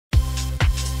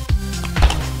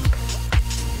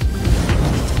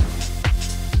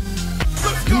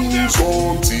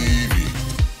on TV.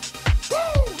 Woo,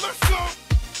 let's go.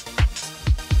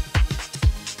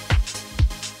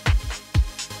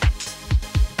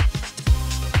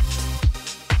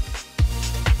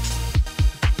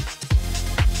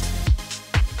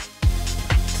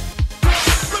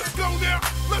 Let's go now.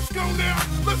 Let's go now.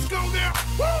 Let's go now.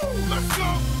 Woo, let's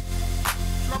go.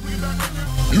 Should I bring it back right now?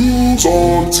 News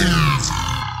on TV.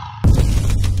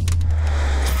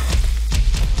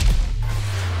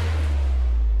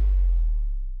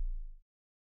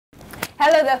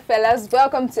 Hello there, fellas.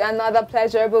 Welcome to another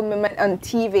pleasurable moment on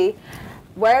TV.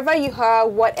 Wherever you are,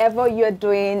 whatever you're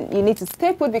doing, you need to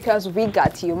stay put because we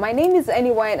got you. My name is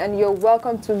Anywine and you're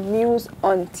welcome to News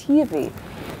on TV.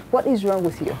 What is wrong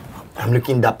with you? I'm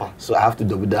looking dapper, so I have to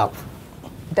double dap.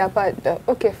 Dapper,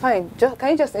 okay, fine. Can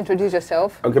you just introduce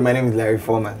yourself? Okay, my name is Larry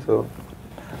Foreman, so...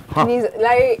 Please,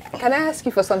 Larry, can I ask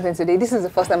you for something today? This is the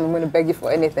first time I'm going to beg you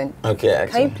for anything. Okay,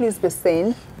 actually. Can you please be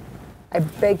sane? I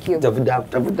beg you. Double dap,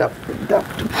 double dap, double dap.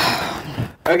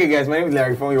 Okay, guys, my name is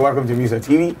Larry Foreman. Welcome to News on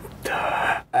TV.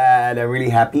 And I'm really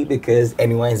happy because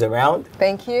Anyone's around.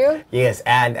 Thank you. Yes,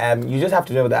 and you just have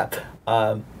to know that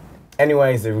Anyone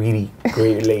is a really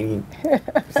great lady.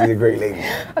 She's a great lady.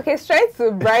 Okay, it's trying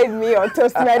to bribe me or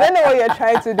toast me. I don't know what you're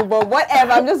trying to do, but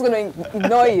whatever. I'm just going to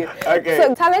ignore you. Okay.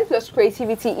 So talent plus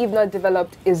creativity, if not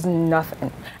developed, is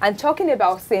nothing. And talking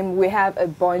about same, we have a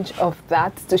bunch of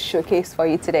that to showcase for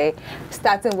you today,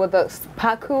 starting with the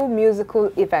Sparkle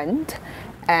musical event.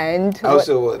 And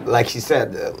also, like she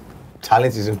said,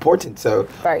 talent is important. So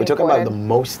we're talking about the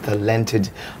most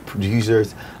talented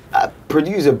producers.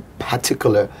 Producer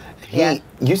particular. He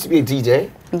used to be a DJ.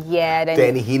 Yeah.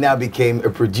 Then he now became a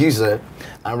producer.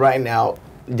 And right now,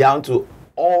 down to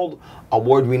all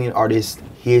award-winning artists,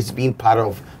 he has been part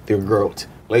of their growth.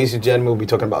 Ladies and gentlemen, we'll be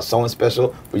talking about someone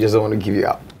special. We just don't want to give you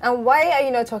out. And why are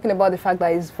you not talking about the fact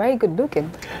that he's very good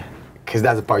looking? Because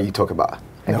that's the part you talk about.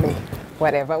 Okay. No.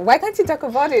 Whatever. Why can't you talk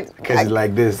about it? Because it's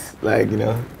like this, like, you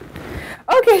know.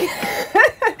 Okay.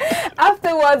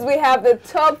 Afterwards, we have the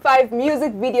top 5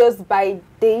 music videos by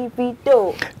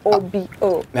Davido,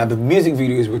 OBO. Now, the music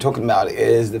videos we're talking about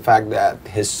is the fact that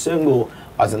his single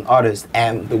as an artist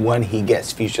and the one he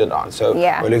gets featured on. So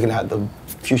we're looking at the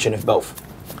fusion of both.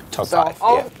 Top 5.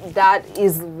 All that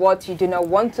is what you do not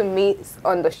want to miss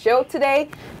on the show today.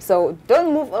 So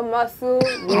don't move a muscle.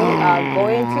 We are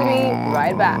going to be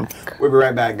right back. We'll be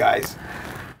right back, guys.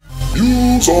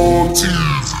 News on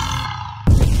TV.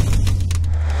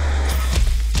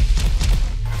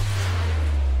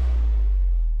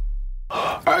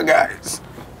 Alright, guys,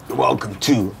 welcome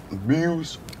to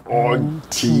News on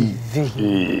TV.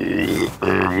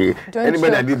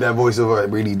 Anybody that did that voiceover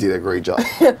really did a great job.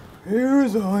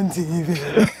 News on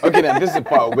TV. Okay, now this is the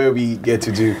part where we get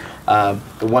to do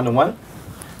the one-on-one,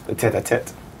 the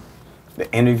tete-a-tete,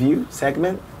 the interview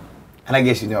segment, and I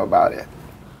guess you know about it,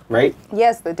 right?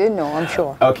 Yes, they do know, I'm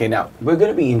sure. Okay, now, we're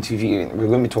going to be interviewing, we're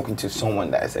going to be talking to someone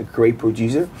that is a great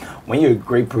producer. When you're a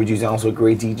great producer and also a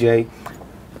great DJ,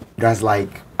 that's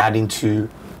like adding two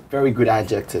very good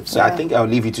adjectives. So I think I'll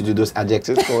leave you to do those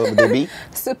adjectives for the baby.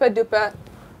 Super duper,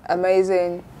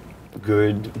 amazing.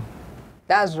 Good.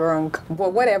 That's wrong.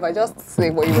 But whatever, just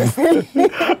say what you were saying.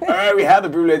 Alright, we have the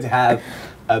privilege to have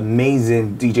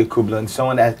amazing DJ Kublan,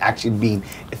 someone that's actually been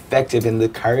effective in the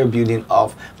career building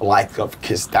of the likes of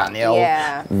Kiss Daniel.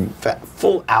 Yeah.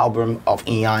 Full album of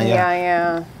Ianya.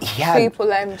 Yeah. He had Triple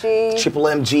MG. Triple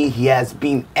MG, he has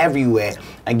been everywhere.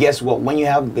 And guess what? When you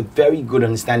have the very good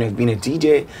understanding of being a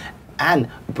DJ and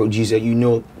a producer, you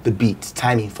know the beats,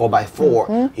 timing,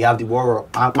 4x4. You have the word,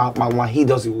 he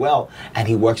does it well. And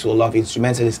he works with a lot of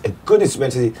instrumentalists. A good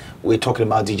instrumentalist, we're talking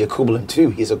about DJ Kublan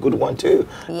too. He's a good one too.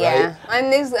 Yeah. Right?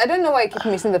 And I don't know why I keep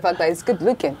missing the fact that it's good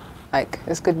looking. Like,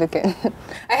 it's good looking.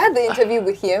 I had the interview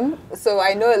with him, so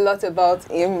I know a lot about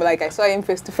him. Like, I saw him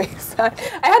face to face. I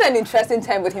had an interesting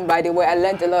time with him, by the way. I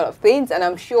learned a lot of things, and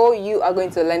I'm sure you are going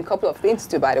to learn a couple of things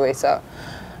too, by the way. So,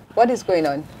 what is going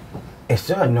on? It's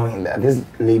so annoying that this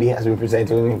lady has been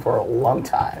presenting with me for a long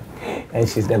time, and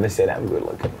she's never said I'm good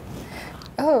looking.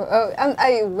 And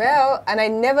I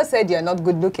never said you're not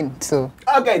good looking, so.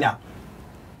 Okay, now.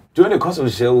 During the course of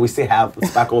the show, we still have the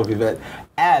Sparkle of event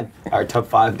and our top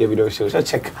 5 Davido shows. So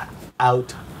check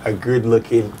out a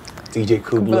good-looking DJ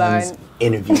Kublan's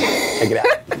interview. Check it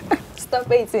out. Stop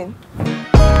waiting.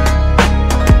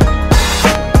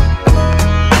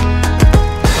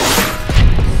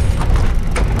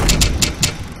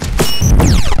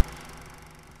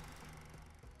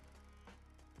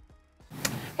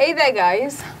 Hey there,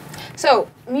 guys. So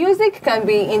music can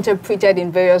be interpreted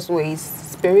in various ways.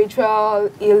 spiritual,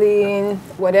 healing,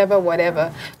 whatever,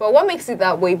 whatever. But what makes it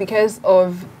that way? Because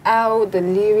of how the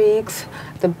lyrics,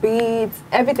 the beats,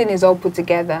 everything is all put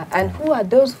together. And who are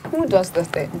those? Who does the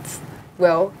things?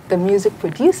 Well, the music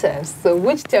producers. So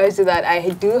which tells you that I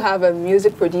do have a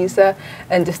music producer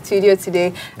in the studio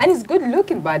today. And he's good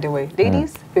looking, by the way.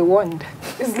 Ladies, be warned.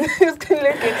 He's good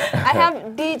looking. I have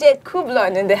DJ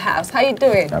Kublon in the house. How you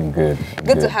doing? I'm good.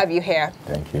 Good to have you here.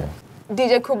 Thank you.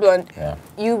 DJ Kublon, Yeah.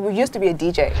 you used to be a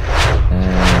DJ.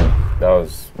 That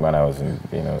was when I was in,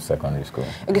 secondary school.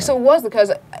 Okay, so what's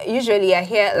because usually I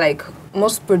hear like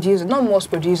most producers, not most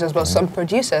producers, but some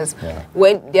producers,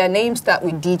 when their names start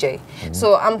with DJ.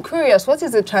 So I'm curious, what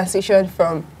is the transition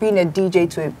from being a DJ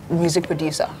to a music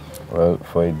producer? Well,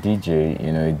 for a DJ,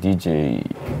 a DJ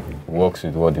works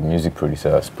with what the music producer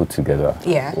has put together.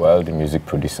 Yeah. While the music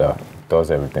producer does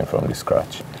everything from the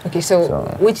scratch. Okay, so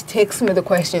which takes me to the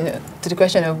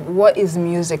question of what is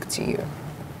music to you?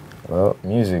 Well,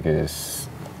 music is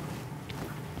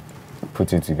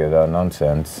putting together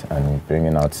nonsense and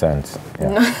bringing out sense.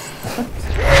 Yeah.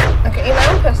 Okay, in my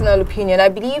own personal opinion, I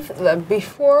believe that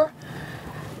before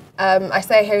I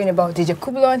started hearing about DJ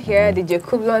Kublon here, DJ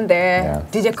Kublon there,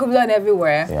 DJ Kublon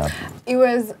everywhere, it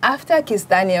was after Kiss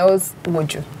Daniel's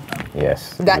Woju.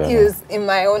 Yes. That is, in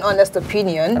my own honest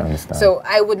opinion. I understand. So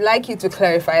I would like you to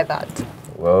clarify that.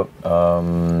 Well,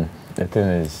 the thing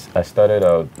is, I started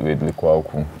out with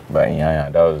Likwauku by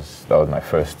Inyanya. That was my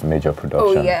first major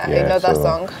production. Oh yeah, I know that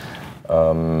song.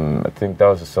 I think that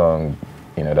was a song,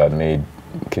 that made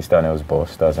Kiss Daniel's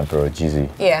boss, that's Emperor Jeezy,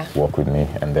 work with me,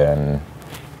 and then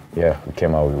we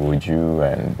came out with Would You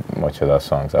and much other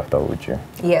songs after Would You.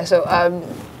 Yeah, so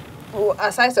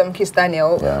aside from Kiss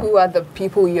Daniel, who are the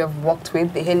people you have worked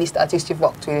with, the A-list artists you've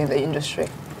worked with in the industry?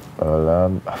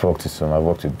 Well, I've worked with some. I've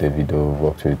worked with Davido,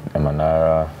 worked with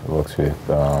Emanara, worked with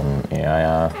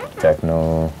Inyanya,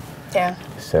 Techno,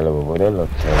 Celebo,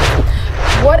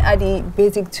 What are the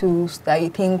basic tools that you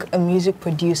think a music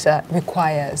producer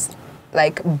requires?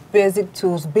 Like basic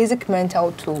tools, basic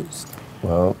mental tools?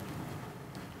 Well,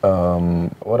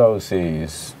 what I would say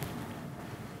is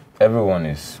everyone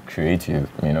is creative.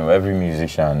 Every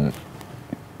musician,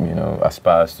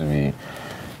 aspires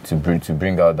to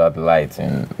bring out that light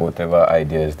in whatever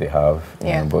ideas they have.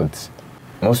 But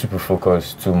most people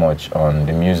focus too much on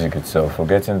the music itself,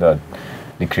 forgetting that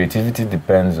the creativity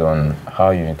depends on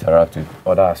how you interact with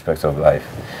other aspects of life,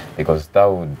 because that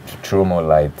would throw more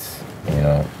light,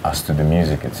 as to the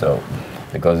music itself.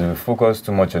 Because if we focus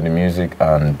too much on the music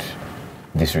and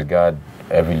disregard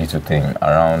every little thing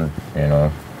around,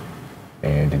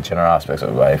 the general aspects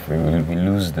of life, we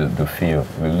lose the feel.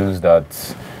 We lose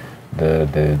that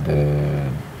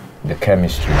the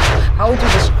chemistry. How would you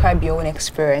describe your own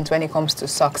experience when it comes to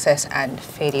success and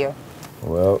failure?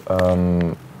 Well,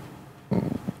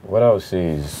 what I would say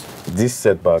is these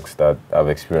setbacks that I've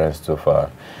experienced so far,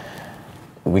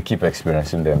 we keep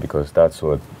experiencing them because that's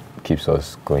what keeps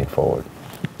us going forward.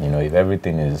 If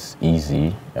everything is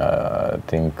easy, I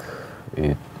think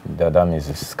that means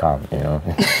it's scam,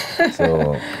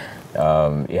 So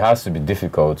it has to be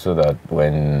difficult so that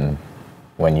when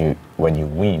you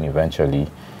win eventually,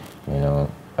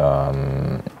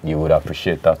 you would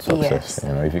appreciate that success.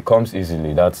 If it comes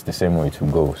easily, that's the same way to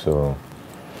go.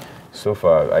 So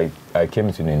far, I came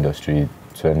into the industry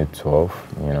 2012.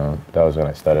 That was when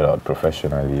I started out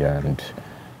professionally, and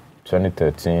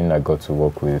 2013 I got to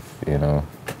work with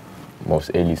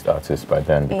most A-list artists by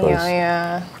then because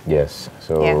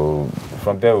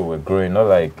from there we were growing. Not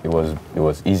like it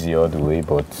was easy all the way,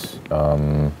 but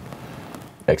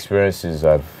experiences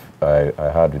I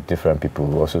had with different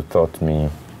people also taught me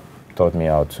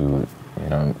how to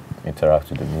interact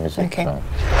with the music. Okay.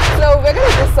 So we're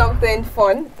gonna do something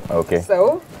fun. Okay.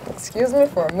 So excuse me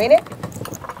for a minute.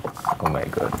 Oh my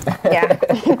God. Yeah.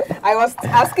 I was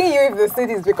asking you if the seed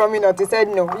is becoming hot. You said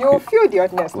no. You feel the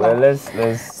hotness now. Well,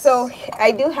 let's. So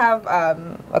I do have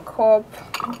a cup,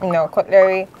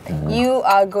 cutlery. You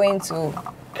are going to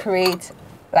create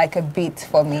like a beat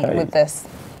for me with this.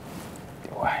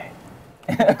 Why?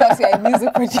 Because you're a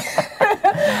music producer.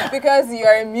 Because you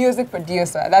are a music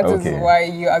producer. That is why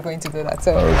you are going to do that.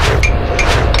 So.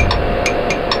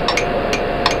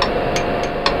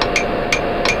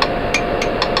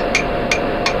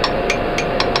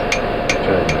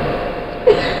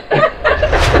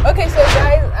 Okay, so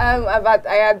guys,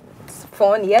 I had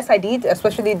fun. Yes, I did,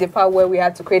 especially the part where we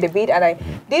had to create a beat, and I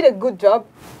did a good job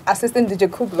assisting DJ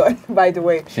Kublon, by the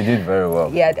way. She did very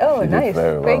well. Yeah. Oh, nice.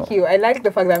 Thank you. I like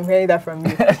the fact that I'm hearing that from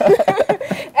you.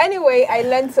 Anyway, I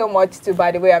learned so much too,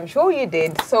 by the way. I'm sure you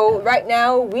did. So right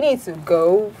now, we need to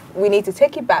go. We need to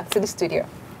take it back to the studio.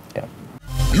 Yeah.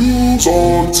 News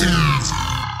on TV.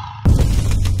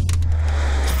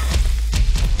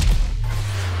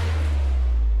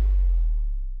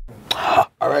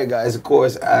 All right, guys. Of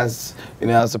course, as you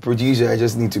know, as a producer, I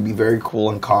just need to be very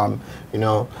cool and calm. You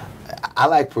know, I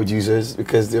like producers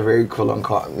because they're very cool and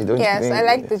calm. You don't Yes, think? I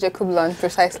like the Jacob Lund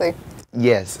precisely.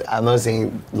 Yes, I'm not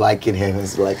saying liking him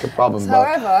is like a problem, but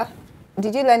However,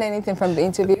 did you learn anything from the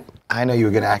interview? I know you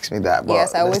were gonna ask me that. But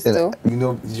Yes, I always do. You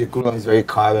know, Jacob is very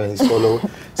calm and he's solo,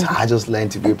 so I just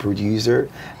learned to be a producer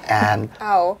and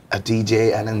How? a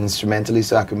DJ and an instrumentalist,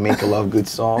 so I could make a lot of good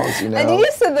songs. You know. And did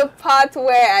you see the part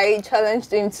where I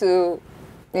challenged him to,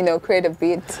 you know, create a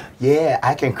beat? Yeah,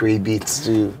 I can create beats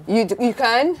too. You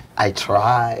can? I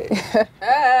try.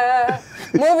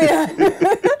 Moving on.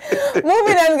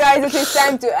 Moving on, guys. It is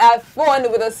time to have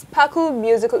fun with a Sparkle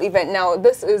musical event. Now,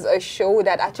 this is a show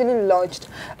that actually launched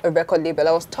a record label.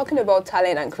 I was talking about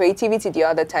talent and creativity the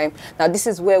other time. Now, this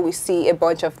is where we see a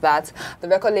bunch of that. The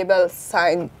record label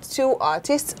signed 2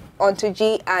 artists, Onto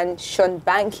G and Sean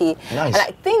Banky. Nice. And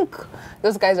I think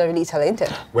those guys are really talented.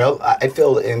 Well, I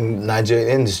feel in Nigerian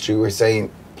industry, we're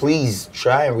saying, please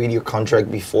try and read your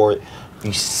contract before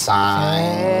you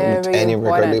sign Very any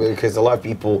record important. label, because a lot of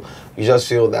people, you just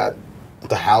feel that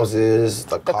the houses,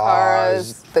 the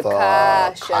cars, the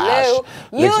cash, hello.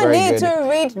 You looks very need good. to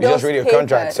read You just those read your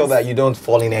contract so papers. that you don't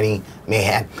fall in any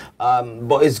mayhem.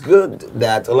 But it's good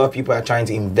that a lot of people are trying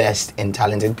to invest in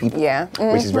talented people, Yeah.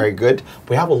 which is very good.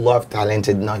 We have a lot of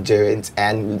talented Nigerians,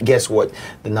 and guess what?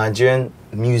 The Nigerian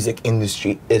music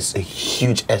industry is a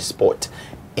huge export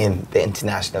in the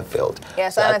international field.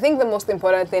 Yes, So and I think the most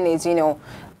important thing is, you know,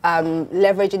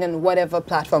 leveraging on whatever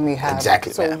platform you have.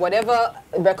 Exactly, So yeah. whatever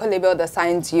record label that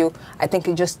signs you, I think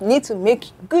you just need to make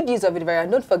good use of it, Vera.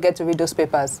 Don't forget to read those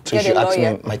papers. So you should ask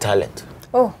me my talent.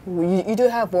 Oh, you do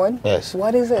have one? Yes.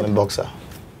 What is it? I'm a boxer.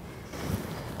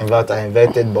 In fact, I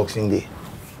invented Boxing Day.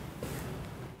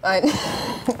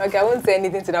 Okay, I won't say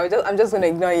anything to that. I'm just going to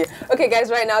ignore you. Okay, guys,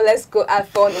 right now, let's go have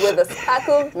fun with the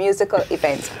Sparkle musical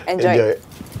event. Enjoy. Enjoy it.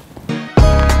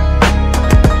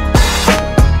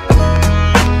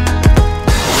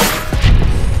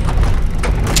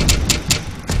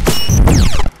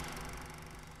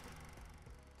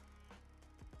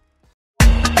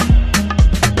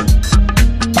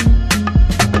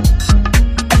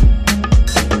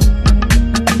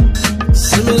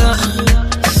 Similar,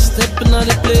 stepping out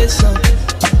of place.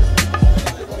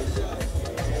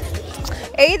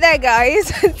 Hey there,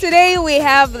 guys. Today we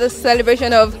have the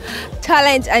celebration of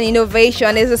talent and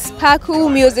innovation. It's a Sparkle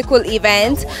musical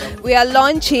event. We are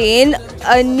launching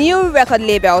a new record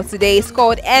label today. It's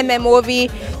called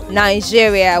MMOV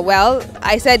Nigeria. Well,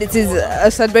 I said it is a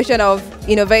celebration of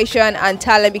innovation and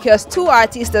talent because 2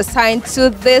 artists are signed to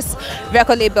this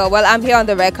record label. Well, I'm here on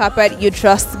the red carpet. You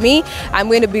trust me. I'm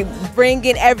going to be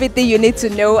bringing everything you need to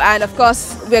know, and of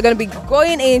course we're going to be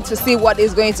going in to see what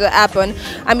is going to happen.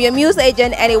 I'm your news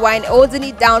agent Anyone, holding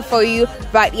it down for you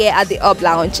right here at the Up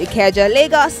Lounge, Ikeja,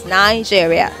 Lagos,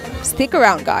 Nigeria. Stick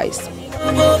around, guys.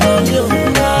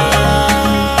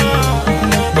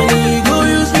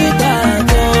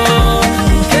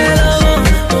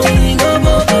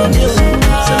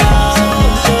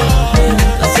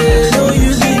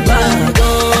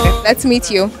 Let's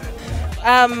meet you.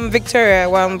 I'm Victoria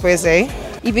Wambweze.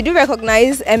 If you do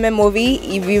recognize MMOV,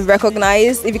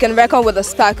 if you can reckon with the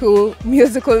Sparkle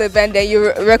musical event, then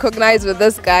you recognize with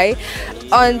this guy.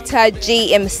 Onta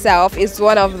G himself is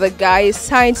one of the guys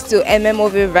signed to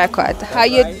MMOV Record. How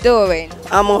you doing?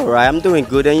 I'm alright, I'm doing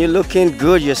good, and you're looking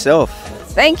good yourself.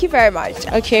 Thank you very much.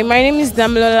 Okay, my name is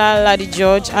Damilola Ladi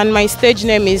George, and my stage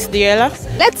name is Diela.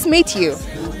 Let's meet you.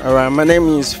 Alright, my name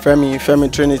is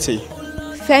Femi Trinity.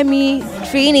 Femi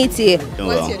Trinity.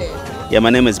 Well, your name? yeah, my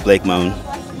name is Blake Moan.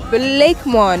 Blake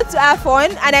Mon. To have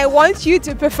fun, and I want you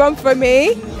to perform for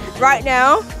me right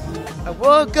now. I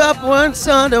woke up one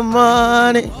Sunday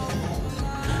morning,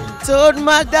 told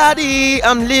my daddy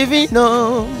I'm leaving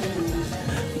home,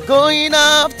 going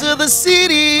off to the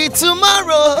city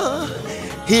tomorrow,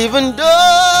 even though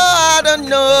I don't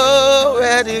know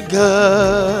where to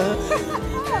go.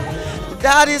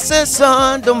 Daddy says,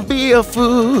 son, don't be a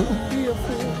fool.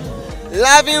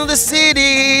 Life in the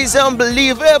city is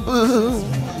unbelievable.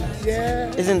 Yeah.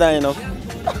 Isn't that enough?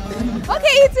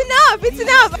 Okay, it's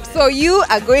enough. So you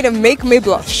are going to make me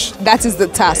blush. That is the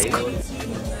task.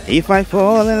 If I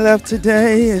fall in love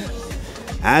today,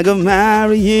 I go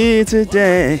marry you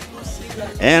today.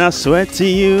 And I swear to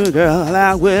you, girl,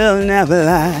 I will never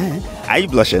lie. Are you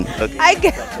blushing?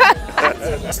 Okay.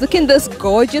 Looking this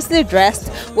gorgeously dressed,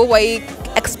 what were you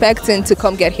expecting to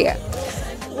come get here?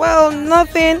 Well,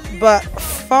 nothing but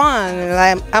fun.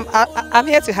 Like I'm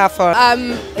here to have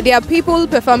fun. There are people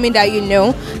performing that you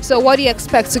know. So what do you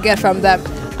expect to get from them?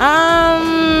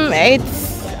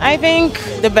 It's I think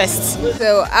the best.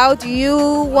 So how do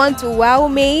you want to wow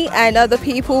me and other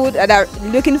people that are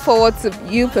looking forward to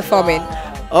you performing?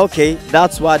 Okay,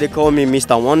 that's why they call me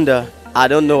Mr. Wonder. I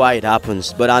don't know how it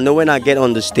happens, but I know when I get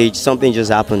on the stage, something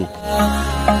just happened.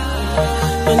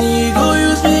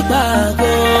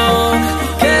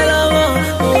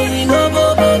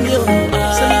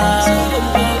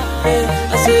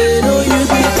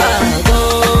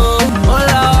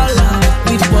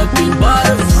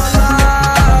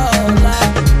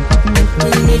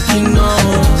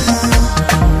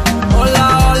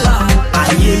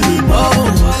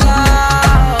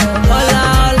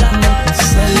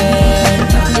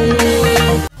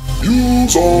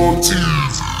 On TV.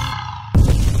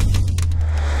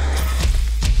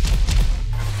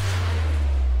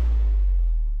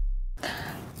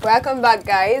 Welcome back,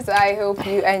 guys. I hope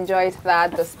you enjoyed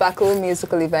the Sparkle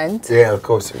musical event. Yeah, of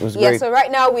course, it was great. Yeah, so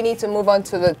right now we need to move on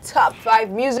to the top 5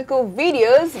 musical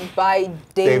videos by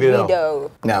Davido.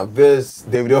 Now, this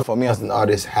Davido for me as an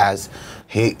artist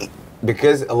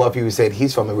because a lot of people said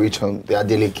he's from a rich home, they are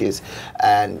daily kids,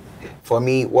 and for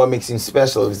me, what makes him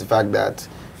special is the fact that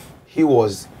he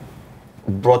was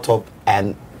brought up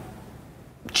and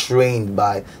trained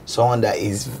by someone that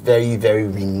is very, very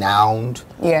renowned,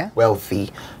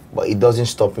 wealthy, but it doesn't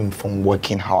stop him from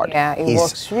working hard. Yeah, he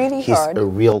works really hard. He's a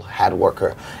real hard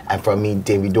worker. And for me,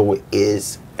 Davido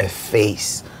is a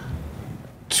face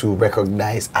to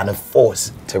recognize and a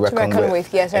force to reckon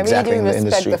with. Yes, exactly, I really do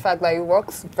respect the fact that he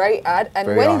works very hard. And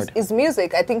when his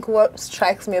music, I think what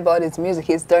strikes me about his music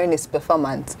is during his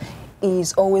performance,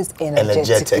 he's always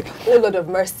energetic. Oh, Lord of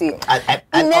mercy.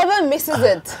 He never misses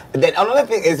it. Then another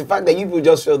thing is the fact that you people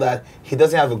just feel that he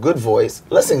doesn't have a good voice.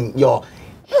 Listen, y'all,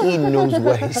 he knows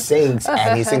what he sings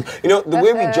and he sings. You know, the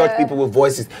way we judge people with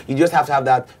voices, you just have to have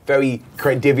that very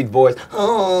Craig David voice.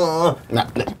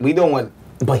 We don't want...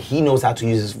 But he knows how to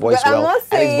use his voice well,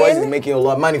 and his voice is making a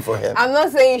lot of money for him. I'm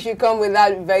not saying you should come with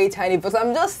that very tiny voice.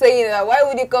 I'm just saying that why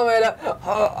would you come with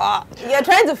you're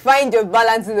trying to find your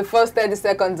balance in the first 30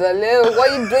 seconds. What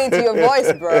are you doing to your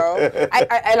voice, bro?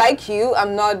 I like you.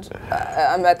 I'm not.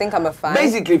 I think I'm a fan.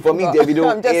 Basically, for me,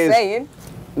 Davido I'm just saying,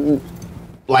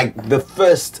 like the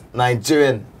first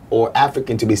Nigerian or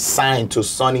African to be signed to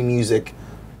Sony Music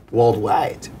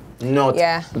worldwide. Not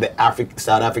the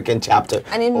South African chapter.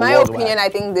 And in my opinion, I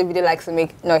think Davido likes to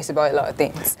make noise about a lot of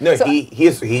things. No, so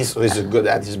he's good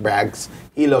at his brags.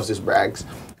 He loves his brags.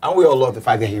 And we all love the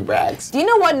fact that he brags. Do you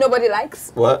know what nobody likes?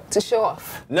 What? To show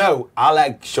off. No, I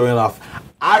like showing off.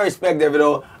 I respect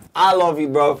Davido. I love you,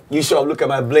 bro. You show up. Look at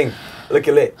my blink. Look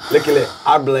at it. Look at it.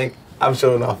 I blink. I'm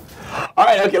showing off. All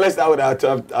right, okay, let's start with our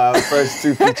top, first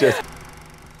 2 features.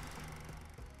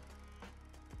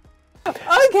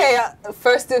 Okay,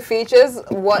 first 2 features.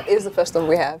 What is the first one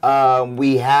we have?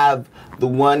 We have the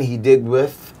one he did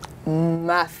with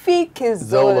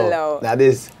Mafikizolo. That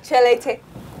is Chelete.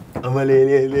 Now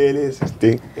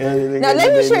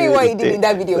let me show you what he did in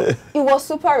that video. He was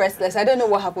super restless. I don't know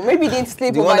what happened. Maybe he didn't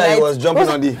sleep overnight. The one that he was jumping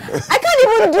on the... I can't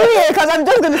even do it because I'm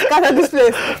just going to scatter this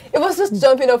place. It was just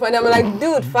jumping up and I'm like,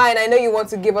 dude, fine. I know you want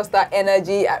to give us that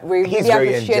energy. We really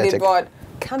appreciate it, but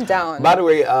calm down. By the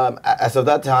way, as of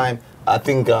that time, I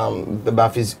think the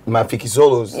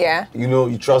Mafikizolos, you know,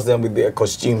 you trust them with their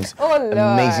costumes. Oh, Lord.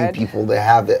 Amazing people, they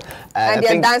have it. And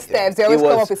their dance steps, they always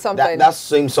come up with something. That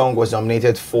same song was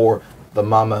nominated for the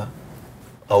Mama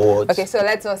Awards. Okay, so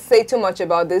let's not say too much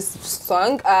about this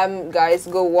song. Guys,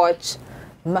 go watch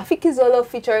Mafikizolo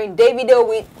featuring Davido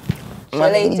with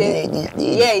Chelete.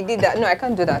 Yeah, he did that. No, I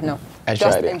can't do that, no.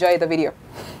 Just enjoy the video.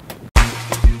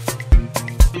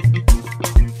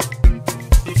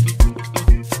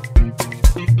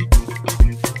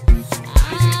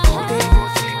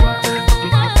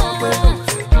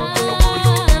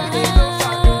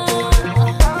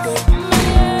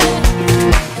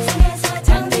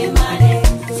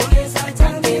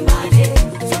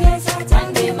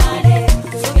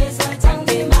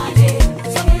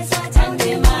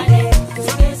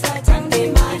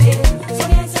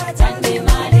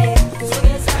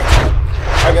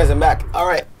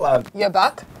 You're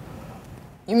back?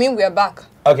 You mean we're back?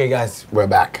 Okay, guys, we're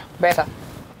back. Better.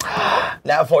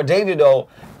 Now, for Davido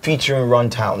featuring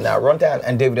Runtown. Now, Runtown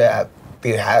and Davido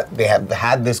they have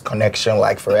had this connection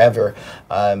like forever.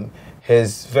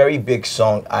 His very big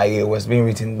song "Aye" was being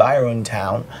written by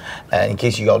Runtown. In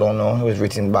case you all don't know, it was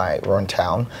written by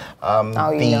Runtown.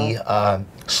 The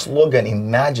slogan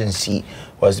 "Emergency"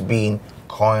 was being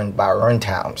coined by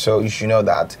Runtown. So you should know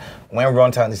that when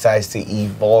Runtown decides to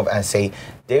evolve and say,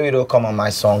 Davido, come on my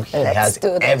song, he has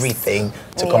everything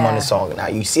to come on the song. Now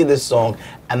you see this song,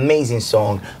 amazing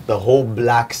song, the whole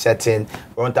black setting,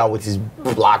 Runtown with his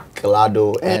black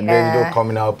Galado, and Davido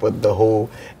coming up with the whole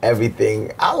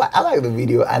everything. I like the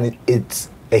video, and it's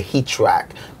a hit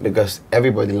track because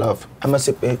everybody loves. I'm a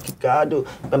Galado,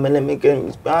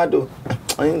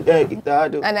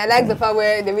 and I like the part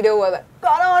where the video was like,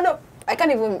 Galado. I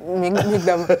can't even make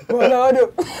them.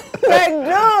 Galado. Like, dude,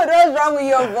 what's wrong with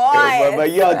your voice? But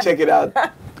y'all check it out.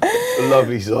 A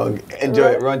lovely song.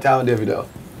 Enjoy it. Runtown, Davido.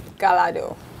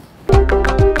 Galado.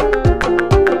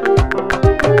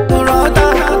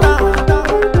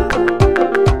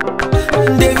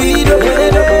 Davido.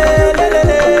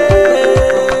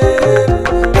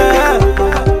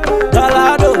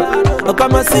 Galado.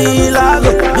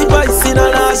 Okamazilago. Big boys in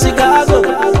Chicago.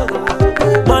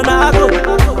 Monaco.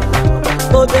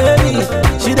 Oh baby,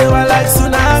 she dey want like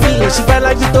tsunami. She felt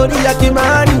like Victoria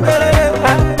Kimani.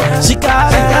 She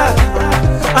carry her,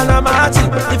 and I'm at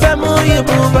it. If I move, you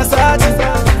move Versace.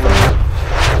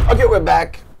 Okay, we're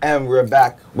back, and we're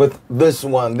back with this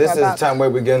one. This is the time where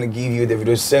we're gonna give you the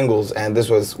video singles, and this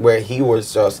was where he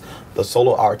was just the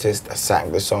solo artist that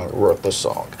sang the song, wrote the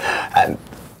song. And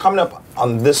coming up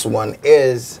on this one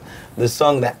is the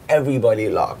song that everybody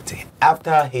loved.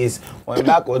 After his Went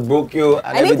Back with Broke You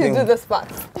and everything. I need to do this part.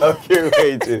 Okay,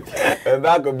 wait. Went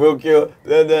Back with Broke You,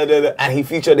 and he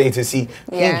featured A2C.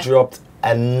 He dropped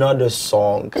another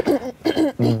song,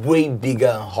 way bigger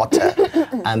and hotter.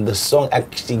 And the song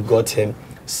actually got him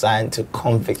signed to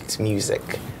Convict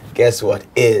Music. Guess what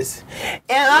is?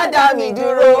 Emi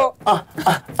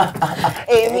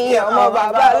Omo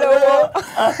Babalowo.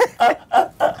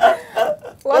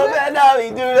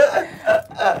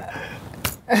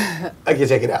 Okay,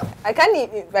 check it out. I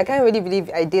can't really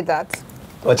believe I did that.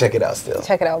 Well, check it out still.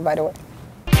 Check it out, by the way.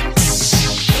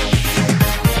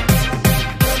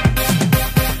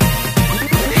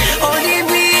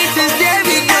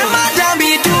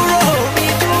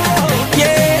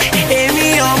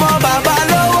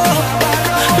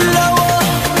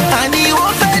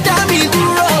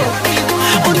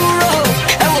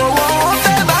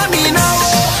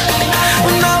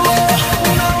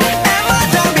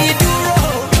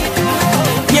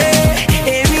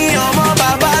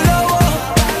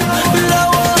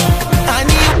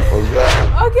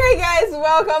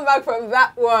 Welcome back from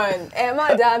that one.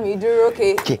 Madame Iduro,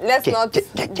 okay. Let's not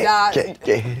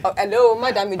hello,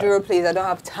 Madame Iduro, please. I don't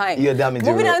have time. You're Madame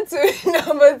Iduro. Moving on to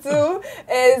number 2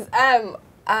 is I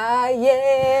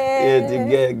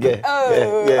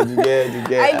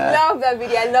love that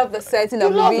video. I love the setting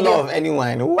of the video. Love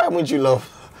anyone. Why would you love?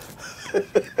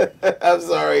 I'm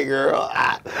sorry, girl.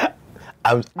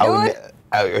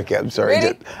 Okay, I'm sorry.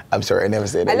 Really? I'm sorry, I never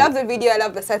said that. I love the video, I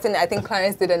love the setting. I think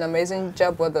Clarence did an amazing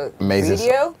job with the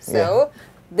video. So,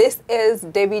 this is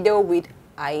Davido with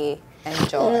I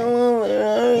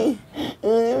Enjoy.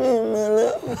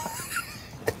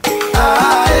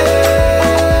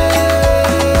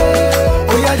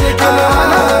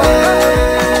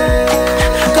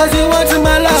 Cause you want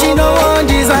my love. She no want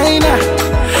designer.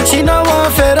 She no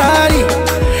want Ferrari.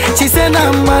 She said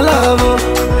I'm my lover.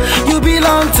 You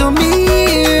belong to me.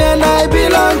 And I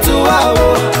belong to our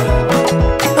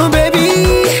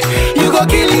baby, you go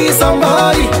kill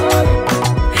somebody.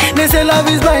 They say love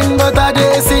is blind, but I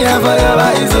did see her for your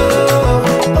eyes.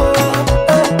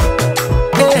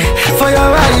 For your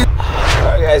eyes.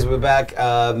 Alright guys, we're back.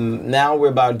 Now we're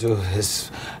about to do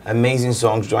his amazing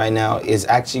songs right now. Is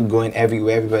actually going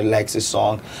everywhere. Everybody likes this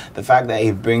song. The fact that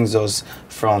it brings us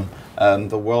from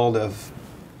the world of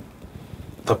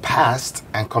the past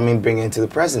and bringing into the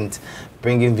present.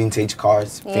 Bringing vintage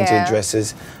cars, vintage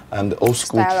dresses, the old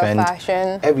school style trend, of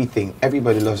fashion. everything.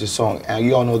 Everybody loves this song, and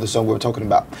you all know the song we're talking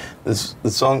about. The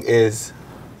song is.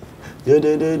 And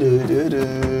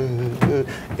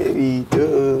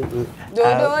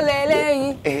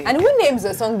who names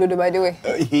the song Dodo, by the way?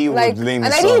 He would name the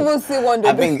song. And I didn't even see one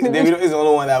Dodo. I think Davido is the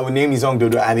only one that would name his song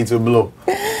Dodo, and it will blow.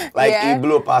 Like it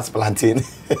blew past plantain.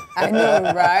 I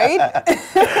know, right?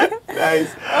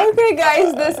 Nice. Okay,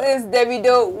 guys, this is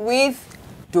Davido with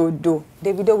Dodo.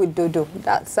 Davido with Dodo.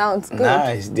 That sounds good.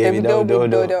 Nice, Davido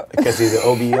with Dodo. Because he's an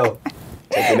OBO.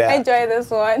 Check it out. Enjoy this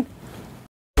one.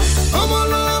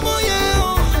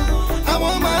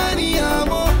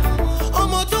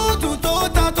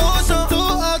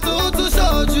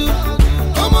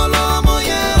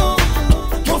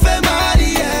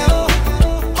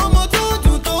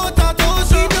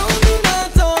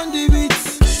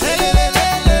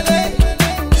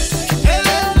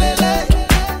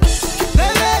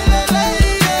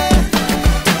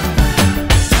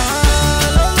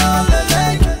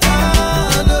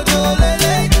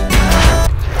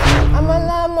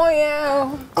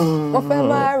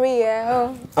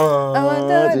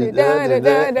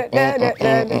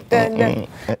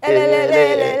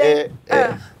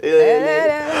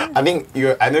 I think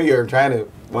I know you're trying to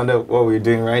wonder what we're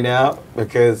doing right now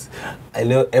because I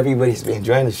know everybody's been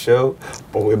enjoying the show,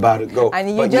 but we're about to go.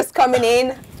 And you're just coming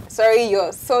in. Sorry,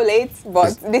 you're so late,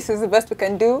 but this is the best we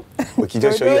can do. We can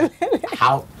just show you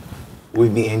how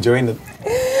we've been enjoying the show.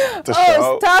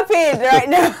 Oh, stop it right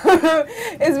now.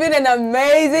 It's been an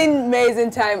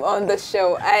amazing time on the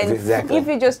show. And exactly. If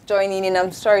you're just joining in,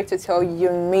 I'm sorry to tell you,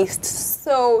 you missed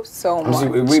so much.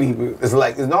 It's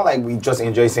not like we just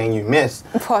enjoy saying you missed,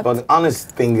 but the honest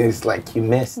thing is like you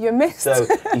missed. You missed. So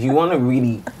if you want to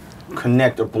really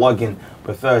connect or plug in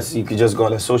with us, you could just go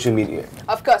on the social media.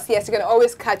 Of course, yes, you can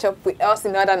always catch up with us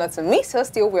in order not to miss us.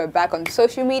 Still, we're back on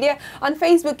social media. On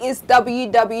Facebook is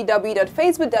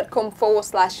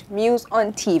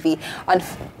www.facebook.com/MuseOnTV. On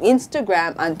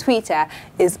Instagram and Twitter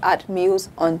is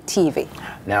 @MuseOnTV.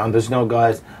 Now, on this note,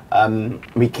 guys,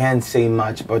 we can't say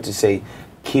much but to say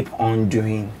keep on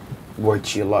doing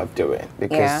what you love doing,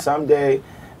 because someday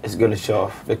it's going to show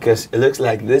off, because it looks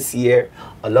like this year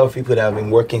a lot of people that have been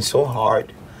working so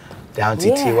hard, down to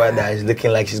Tiwa that is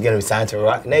looking like she's going to be signed to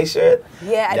Rock Nation.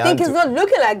 Yeah, I think it's not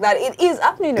looking like that. It is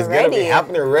happening already. It's going to be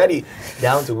happening already.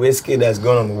 Down to Whiskey that's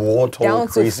going on War Tour, down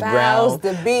Chris to Brown.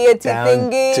 the BAT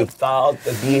thingy. To Fouls,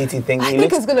 the BAT thingy. I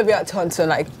think it's going to be our turn, so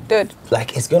like, dude.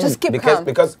 Like, it's going to,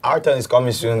 because our turn is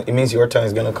coming soon, it means your turn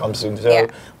is going to come soon. So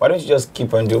why don't you just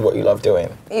keep on doing what you love doing?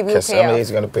 Because someday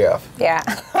it's going to pay off. Yeah.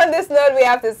 On this note, we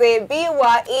have to say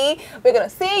BYE. We're going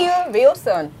to see you real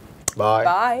soon. Bye.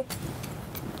 Bye.